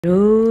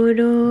Row,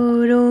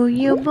 row, row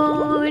your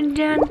boat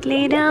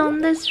gently down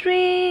the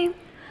stream.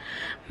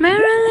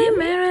 Merrily,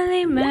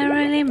 merrily,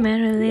 merrily,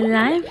 merrily,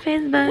 life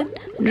is but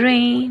a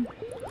dream.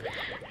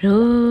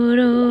 Row,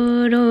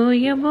 row, row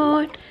your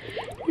boat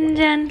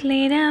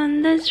gently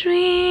down the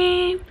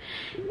stream.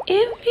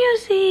 If you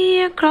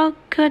see a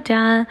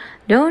crocodile,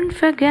 don't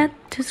forget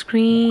to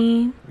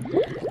scream.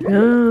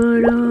 Row,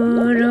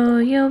 row, row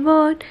your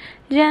boat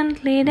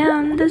gently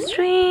down the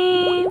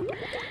stream.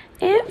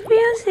 If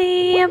you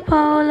see a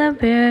polar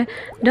bear,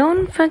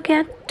 don't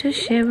forget to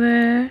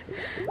shiver.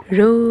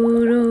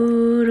 Row,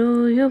 row,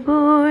 row your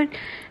boat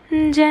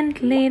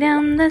gently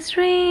down the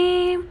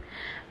stream.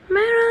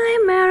 Merrily,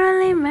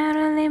 merrily,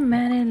 merrily,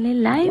 merrily,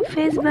 life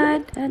is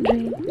but a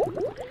dream.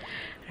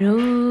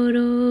 Row,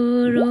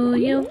 row, row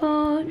your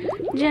boat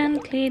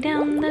gently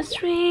down the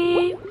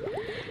stream.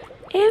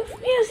 If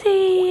you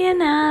see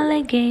an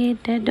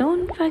alligator,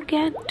 don't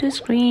forget to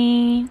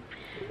scream.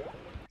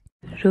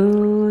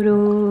 Row,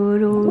 row,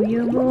 row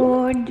your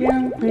boat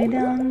gently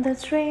down the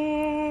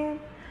stream.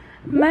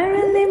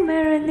 Merrily,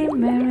 merrily,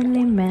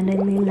 merrily,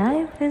 merrily,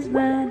 life is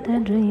but a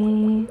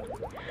dream.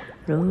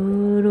 Row,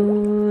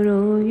 row,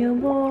 row your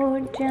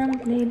boat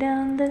gently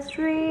down the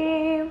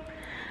stream.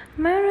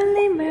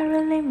 Merrily,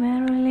 merrily,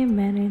 merrily,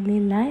 merrily,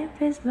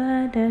 life is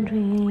but a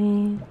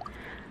dream.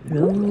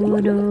 Row,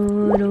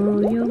 row, row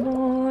your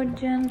boat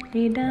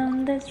gently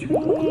down the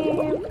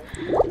stream.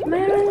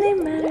 Merrily,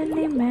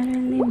 merrily,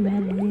 merrily,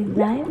 merrily,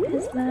 life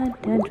is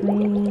but a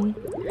dream.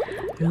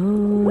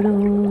 Row,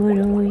 row,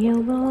 row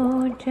your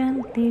boat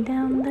gently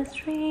down the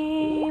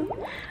stream.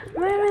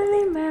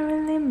 Merrily,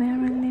 merrily,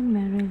 merrily,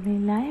 merrily,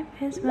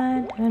 life is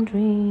but a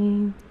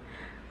dream.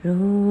 Row,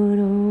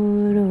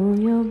 row, row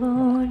your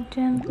boat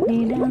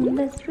gently down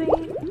the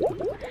stream.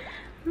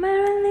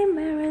 Merrily,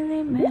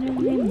 merrily,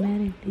 merrily,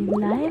 merrily,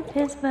 life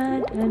is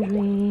but a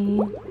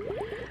dream.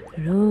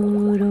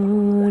 Row,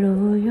 row,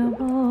 row your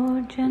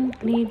boat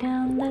gently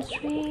down the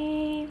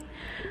stream.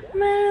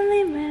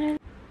 Merrily, merrily.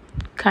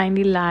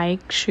 Kindly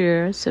like,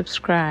 share,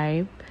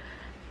 subscribe,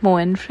 Mo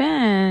and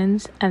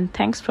friends, and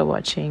thanks for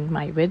watching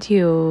my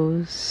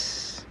videos.